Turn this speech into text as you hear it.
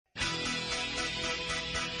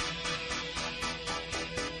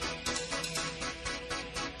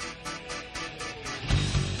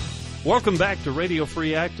Welcome back to Radio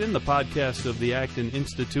Free Acton, the podcast of the Acton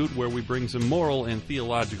Institute, where we bring some moral and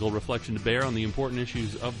theological reflection to bear on the important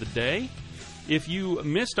issues of the day. If you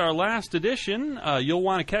missed our last edition, you'll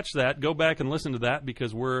want to catch that. Go back and listen to that,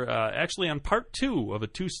 because we're actually on part two of a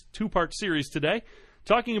two-part series today,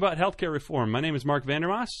 talking about healthcare reform. My name is Mark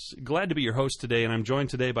Vandermas. Glad to be your host today, and I'm joined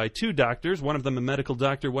today by two doctors, one of them a medical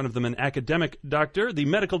doctor, one of them an academic doctor. The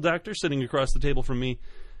medical doctor sitting across the table from me,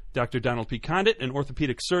 Dr. Donald P. Condit, an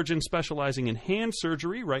orthopedic surgeon specializing in hand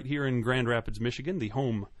surgery right here in Grand Rapids, Michigan, the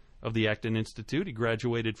home of the Acton Institute. He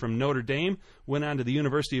graduated from Notre Dame, went on to the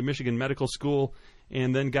University of Michigan Medical School,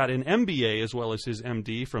 and then got an MBA as well as his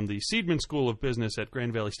MD from the Seidman School of Business at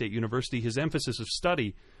Grand Valley State University. His emphasis of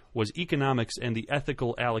study was economics and the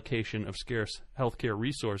ethical allocation of scarce healthcare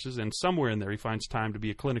resources, and somewhere in there he finds time to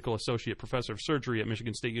be a clinical associate professor of surgery at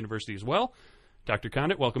Michigan State University as well. Dr.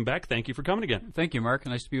 Condit, welcome back. Thank you for coming again. Thank you, Mark.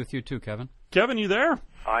 Nice to be with you too, Kevin. Kevin, you there?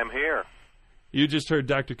 I'm here. You just heard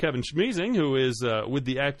Dr. Kevin Schmiesing, who is with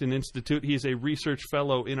the Acton Institute. He's a research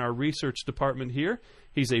fellow in our research department here.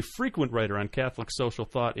 He's a frequent writer on Catholic social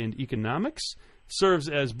thought and economics, serves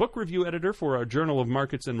as book review editor for our Journal of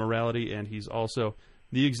Markets and Morality, and he's also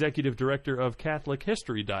the executive director of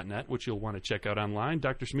CatholicHistory.net, which you'll want to check out online.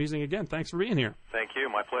 Dr. Schmiesing, again, thanks for being here. Thank you.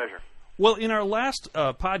 My pleasure. Well, in our last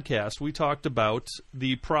podcast, we talked about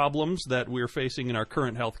the problems that we're facing in our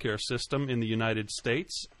current healthcare system in the United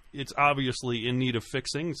States. It's obviously in need of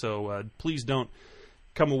fixing, so please don't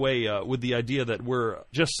come away with the idea that we're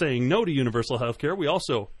just saying no to universal healthcare. We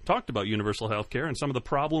also talked about universal healthcare and some of the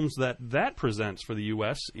problems that presents for the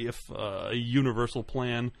U.S. if a universal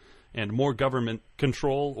plan and more government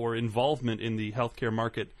control or involvement in the healthcare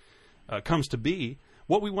market comes to be.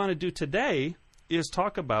 What we want to do today is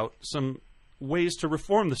talk about some ways to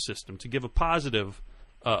reform the system, to give a positive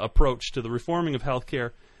approach to the reforming of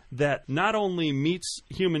healthcare that not only meets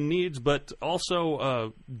human needs but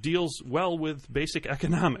also deals well with basic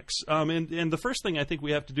economics. And the first thing I think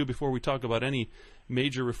we have to do before we talk about any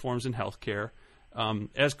major reforms in healthcare,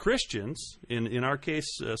 as Christians, in our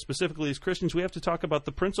case specifically as Christians, we have to talk about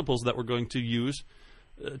the principles that we're going to use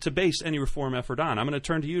to base any reform effort on. I'm going to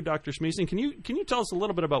turn to you, Dr. Schmiesing. Can you tell us a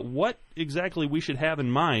little bit about what exactly we should have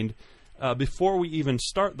in mind before we even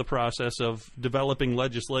start the process of developing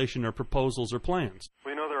legislation or proposals or plans?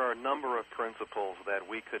 We know there are a number of principles that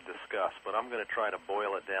we could discuss, but I'm going to try to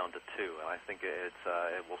boil it down to two, and I think it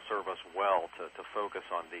will serve us well to focus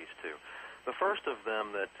on these two. The first of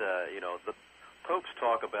them that the popes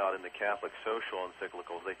talk about in the Catholic social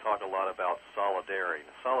encyclicals, they talk a lot about solidarity.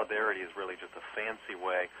 Solidarity is really just a fancy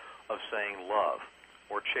way of saying love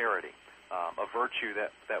or charity, a virtue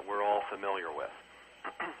that we're all familiar with.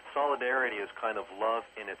 Solidarity is kind of love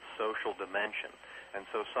in its social dimension, and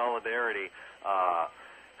so solidarity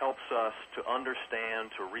helps us to understand,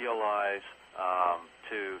 to realize,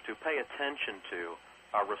 to pay attention to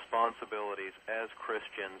our responsibilities as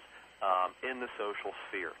Christians in the social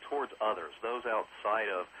sphere, towards others, those outside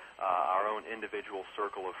of our own individual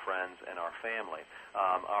circle of friends and our family.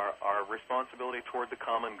 Our responsibility toward the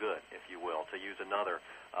common good, if you will, to use another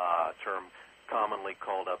term commonly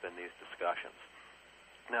called up in these discussions.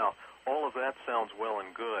 Now, all of that sounds well and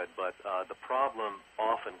good, but the problem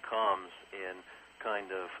often comes in kind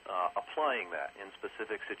of applying that in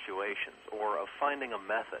specific situations or of finding a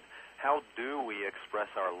method. How do we express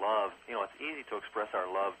our love? You know, it's easy to express our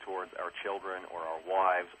love towards our children or our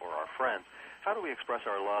wives or our friends. How do we express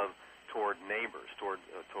our love toward neighbors, towards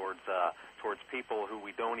people who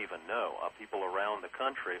we don't even know, people around the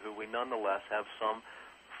country who we nonetheless have some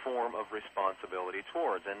form of responsibility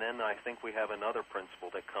towards? And then I think we have another principle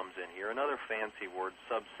that comes in here, another fancy word,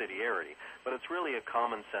 subsidiarity. But it's really a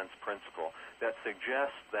common sense principle that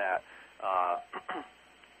suggests that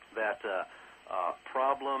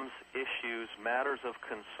problems, issues, matters of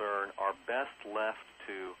concern are best left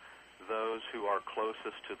to those who are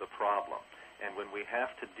closest to the problem. And when we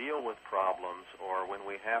have to deal with problems or when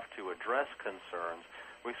we have to address concerns,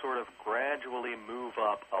 we sort of gradually move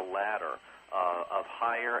up a ladder of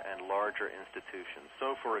higher and larger institutions.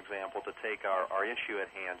 So, for example, to take our issue at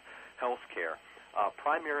hand, health care,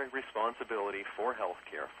 primary responsibility for health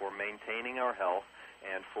care, for maintaining our health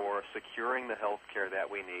and for securing the health care that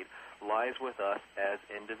we need, lies with us as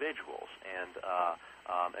individuals, and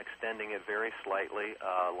extending it very slightly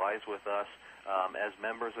lies with us as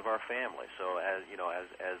members of our family. So, as you know,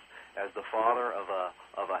 as the father of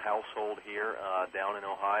a household here down in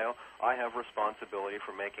Ohio, I have responsibility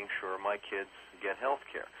for making sure my kids get health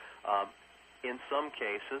care. In some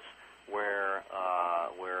cases, where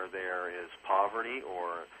there is poverty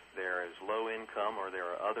or there is low income or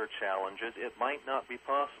there are other challenges, it might not be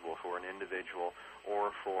possible for an individual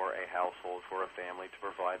or for a household, for a family to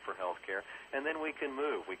provide for health care. And then we can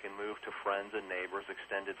move. We can move to friends and neighbors,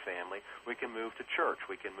 extended family. We can move to church.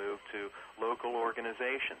 We can move to local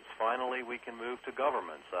organizations. Finally, we can move to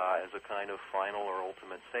governments as a kind of final or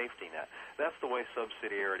ultimate safety net. That's the way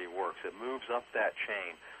subsidiarity works. It moves up that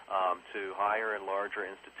chain to higher and larger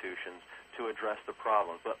institutions to address the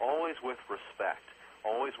problems, but always with respect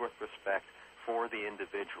for the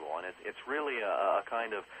individual. And it's really a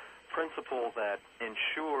kind of principle that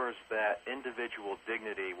ensures that individual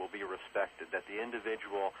dignity will be respected, that the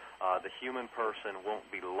individual, the human person, won't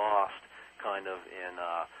be lost kind of in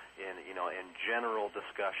general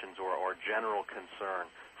discussions or general concern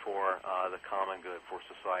for the common good, for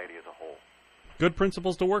society as a whole. Good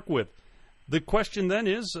principles to work with. The question then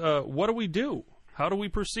is, what do we do? How do we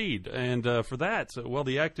proceed? And for that, well,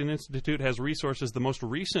 the Acton Institute has resources. The most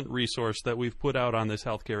recent resource that we've put out on this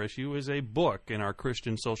healthcare issue is a book in our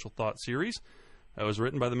Christian Social Thought series. It was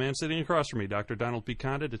written by the man sitting across from me, Dr. Donald P.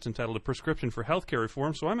 Condit. It's entitled A Prescription for Healthcare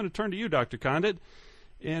Reform. So I'm going to turn to you, Dr. Condit.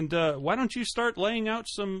 And why don't you start laying out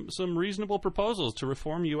some reasonable proposals to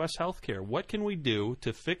reform U.S. healthcare? What can we do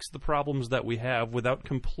to fix the problems that we have without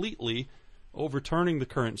completely overturning the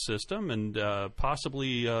current system and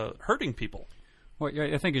possibly hurting people? Well,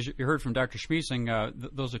 I think as you heard from Dr.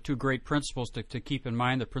 Schmiesing, those are two great principles to keep in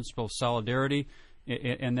mind, the principle of solidarity,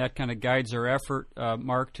 and that kind of guides our effort,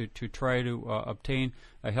 Mark, to try to obtain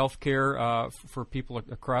health care for people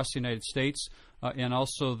across the United States, and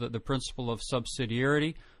also the principle of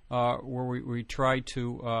subsidiarity, where we try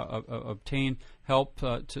to obtain help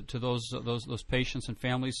to those patients and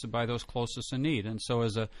families by those closest in need. And so,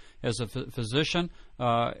 as a physician,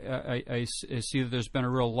 I see that there's been a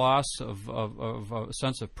real loss of a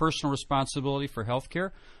sense of personal responsibility for health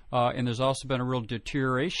care, and there's also been a real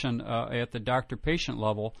deterioration at the doctor-patient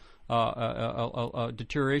level. A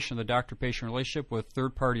deterioration of the doctor-patient relationship with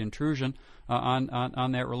third-party intrusion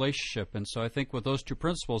on that relationship, and so I think with those two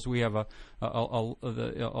principles we have a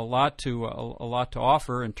lot to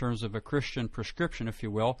offer in terms of a Christian prescription, if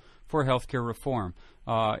you will, for healthcare reform,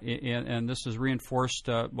 and this is reinforced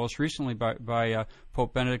most recently by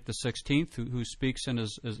Pope Benedict XVI, who speaks in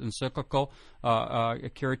his encyclical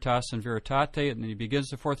Caritas in Veritate, and he begins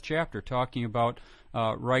the 4th chapter talking about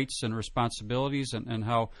rights and responsibilities and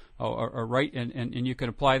how a right, and you can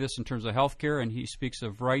apply this in terms of health care, and he speaks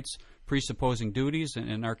of rights presupposing duties, and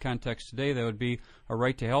in our context today that would be a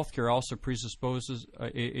right to health care also presupposes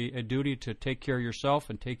a duty to take care of yourself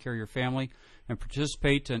and take care of your family and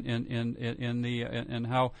participate in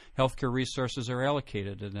how healthcare resources are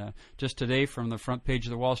allocated. And just today, from the front page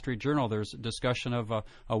of the Wall Street Journal, there's a discussion of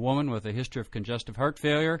a woman with a history of congestive heart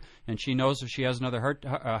failure, and she knows if she has another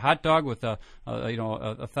hot dog with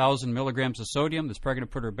 1,000 milligrams of sodium, that's probably going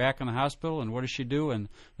to put her back in the hospital. And what does she do? And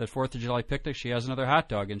that 4th of July picnic, she has another hot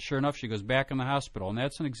dog, and sure enough, she goes back in the hospital. And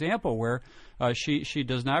that's an example where she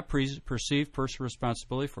does not perceive personal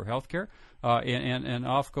responsibility for health care. And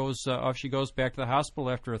off she goes back to the hospital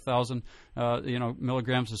after 1,000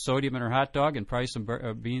 milligrams of sodium in her hot dog and probably some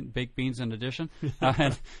baked beans in addition.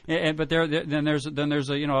 But then there's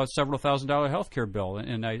a several $1,000 health care bill,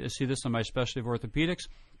 and I see this in my specialty of orthopedics,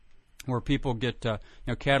 where people get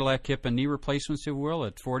Cadillac hip and knee replacements, if you will,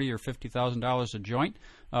 at $40,000 or $50,000 a joint,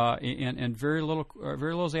 and very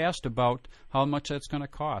little is asked about how much that's going to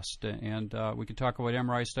cost. And we can talk about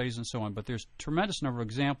MRI studies and so on, but there's a tremendous number of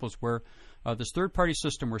examples where this third-party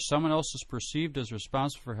system, where someone else is perceived as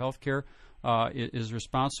responsible for health care, is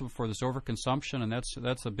responsible for this overconsumption, and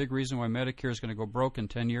that's a big reason why Medicare is going to go broke in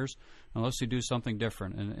 10 years unless we do something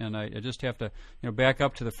different. And I just have to back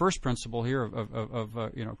up to the first principle here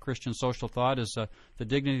of Christian social thought is the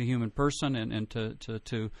dignity of the human person, and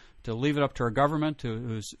to leave it up to our government,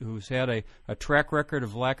 who's had a track record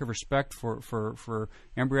of lack of respect for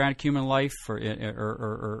embryonic human life, in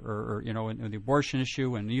the abortion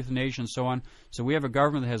issue and euthanasia and so on. So we have a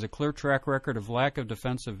government that has a clear track record of lack of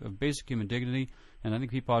defense of basic human dignity, and I think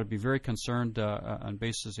people ought to be very concerned on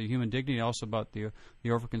basis of human dignity, also about the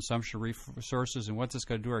overconsumption of resources and what's this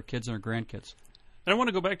going to do to our kids and our grandkids. And I want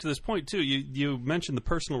to go back to this point too. You mentioned the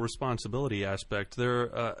personal responsibility aspect.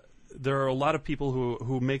 There are a lot of people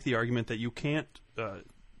who make the argument that you can't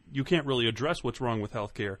really address what's wrong with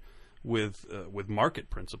healthcare with market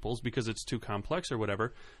principles because it's too complex or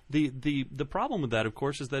whatever. The problem with that, of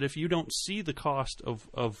course, is that if you don't see the cost of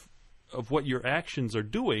what your actions are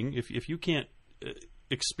doing, if you can't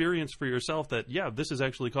experience for yourself that this is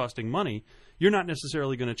actually costing money, you're not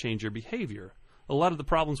necessarily going to change your behavior. a lot of the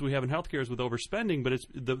problems we have in healthcare is with overspending, but it's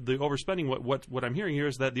the overspending. What I'm hearing here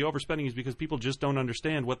is that the overspending is because people just don't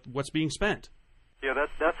understand what's being spent. Yeah,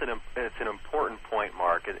 it's an important point,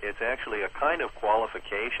 Mark. It's actually a kind of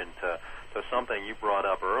qualification to something you brought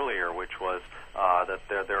up earlier, which was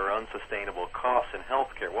that there are unsustainable costs in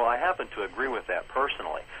healthcare. Well, I happen to agree with that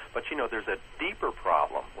personally, but there's a deeper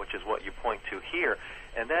problem, which is what you point to here,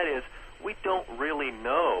 and that is we don't really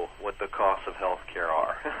know what the costs of healthcare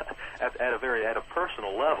are at a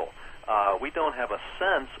personal level. We don't have a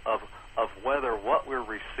sense of whether what we're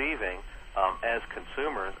receiving as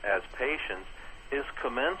consumers, as patients, is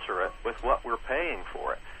commensurate with what we're paying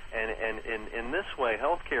for it. And in this way,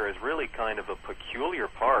 healthcare is really kind of a peculiar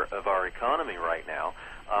part of our economy right now,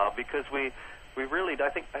 because we really, I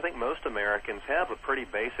think most Americans have a pretty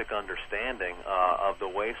basic understanding of the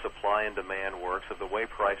way supply and demand works, of the way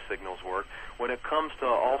price signals work, when it comes to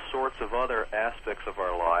all sorts of other aspects of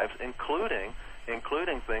our lives, including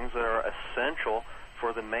things that are essential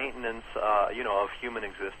for the maintenance, of human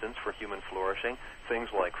existence, for human flourishing, things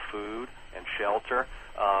like food and shelter.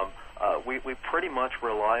 We pretty much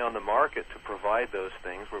rely on the market to provide those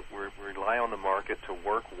things. We rely on the market to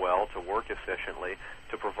work well, to work efficiently,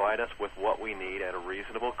 to provide us with what we need at a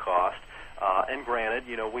reasonable cost. And granted,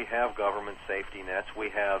 we have government safety nets, we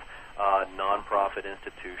have nonprofit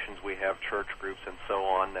institutions, we have church groups and so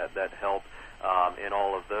on that help in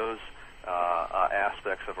all of those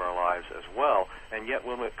aspects of our lives as well. And yet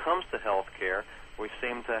when it comes to health care, we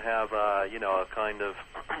seem to have a kind of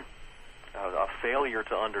a failure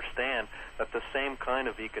to understand that the same kind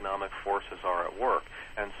of economic forces are at work.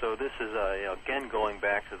 And so this is, again, going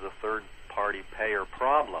back to the third-party payer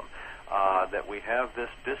problem, that we have this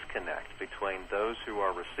disconnect between those who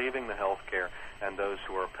are receiving the health care and those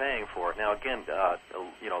who are paying for it. Now, again,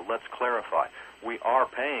 let's clarify. We are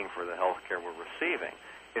paying for the health care we're receiving.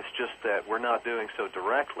 It's just that we're not doing so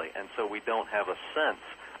directly, and so we don't have a sense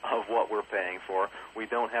of what we're paying for. We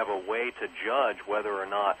don't have a way to judge whether or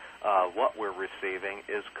not what we're receiving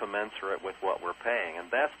is commensurate with what we're paying, and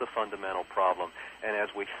that's the fundamental problem. And as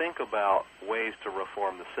we think about ways to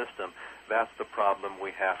reform the system, that's the problem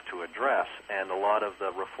we have to address. And a lot of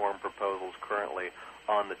the reform proposals currently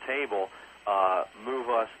on the table move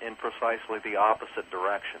us in precisely the opposite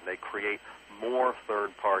direction. They create more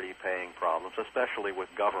third-party paying problems, especially with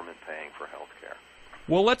government paying for health care.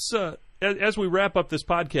 Well, let's, as we wrap up this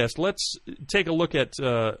podcast, let's take a look at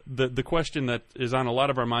the question that is on a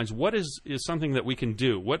lot of our minds. What is something that we can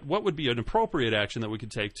do? What would be an appropriate action that we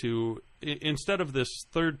could take to, instead of this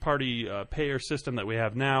third-party payer system that we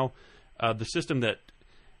have now, the system that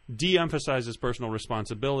de-emphasizes personal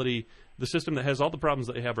responsibility, the system that has all the problems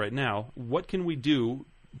that we have right now, what can we do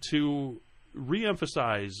to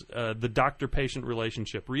re-emphasize the doctor-patient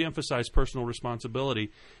relationship, re-emphasize personal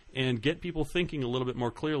responsibility, and get people thinking a little bit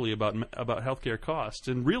more clearly about healthcare costs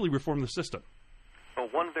and really reform the system? Well,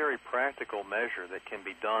 one very practical measure that can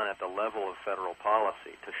be done at the level of federal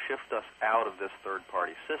policy to shift us out of this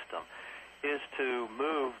third-party system is to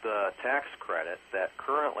move the tax credit that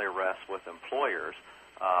currently rests with employers,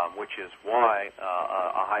 which is why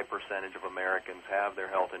a high percentage of Americans have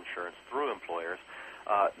their health insurance through employers,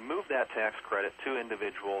 move that tax credit to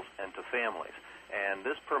individuals and to families. And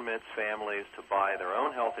this permits families to buy their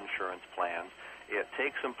own health insurance plans. It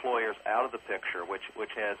takes employers out of the picture, which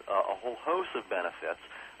has a whole host of benefits.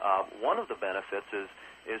 One of the benefits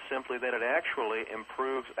is simply that it actually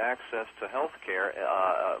improves access to health care,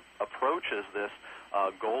 approaches this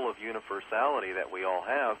goal of universality that we all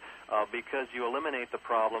have, because you eliminate the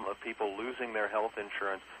problem of people losing their health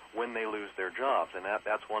insurance when they lose their jobs. And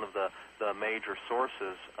that's one of the major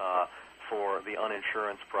sources for the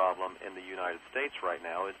uninsurance problem in the United States right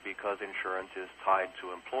now, is because insurance is tied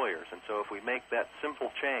to employers. And so if we make that simple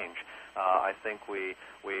change, I think we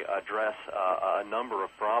address a number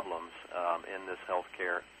of problems in this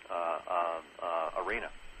healthcare arena.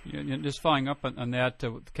 Yeah, just following up on that,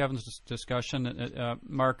 with Kevin's discussion,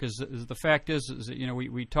 Mark, is the fact is that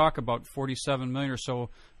we talk about 47 million or so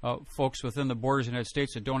folks within the borders of the United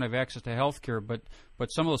States that don't have access to health care, but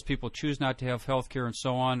some of those people choose not to have health care and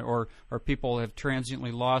so on, or people have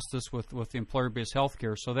transiently lost this with the employer-based health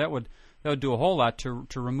care. So that would do a whole lot to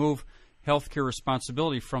remove healthcare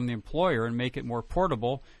responsibility from the employer and make it more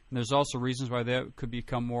portable. And there's also reasons why that could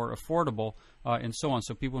become more affordable and so on.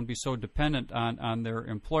 So people wouldn't be so dependent on their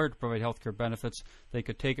employer to provide healthcare benefits. They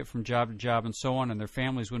could take it from job to job and so on, and their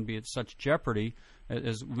families wouldn't be at such jeopardy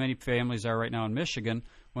as many families are right now in Michigan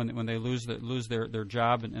when they lose their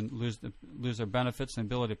job and lose their benefits and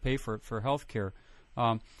ability to pay for health care.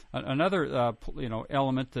 Another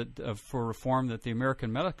element that for reform that the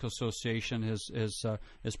American Medical Association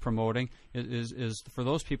is promoting is for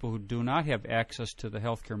those people who do not have access to the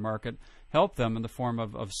healthcare market, help them in the form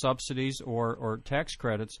of subsidies or tax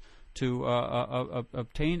credits to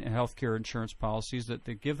obtain healthcare insurance policies that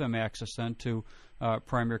give them access then to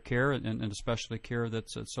primary care and especially care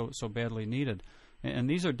that's so badly needed. And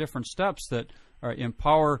these are different steps that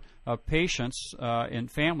empower patients and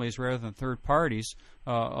families rather than third parties,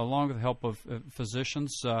 along with the help of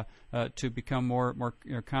physicians, to become more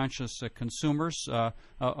conscious consumers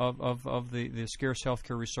of the scarce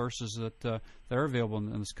healthcare resources that are available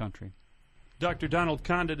in this country. Dr. Donald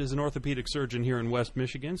Condit is an orthopedic surgeon here in West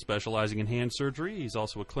Michigan, specializing in hand surgery. He's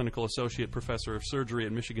also a clinical associate professor of surgery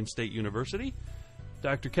at Michigan State University.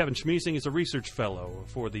 Dr. Kevin Schmiesing is a research fellow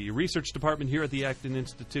for the research department here at the Acton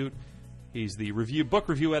Institute. He's the book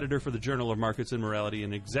review editor for the Journal of Markets and Morality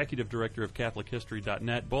and executive director of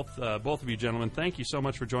CatholicHistory.net. Both of you gentlemen, thank you so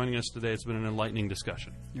much for joining us today. It's been an enlightening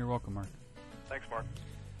discussion. You're welcome, Mark. Thanks, Mark.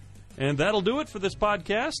 And that'll do it for this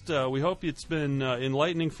podcast. We hope it's been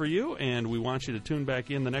enlightening for you, and we want you to tune back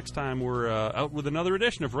in the next time we're out with another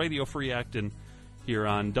edition of Radio Free Acton here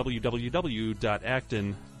on www.acton.org.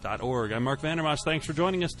 I'm Mark Vandermas. Thanks for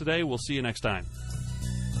joining us today. We'll see you next time.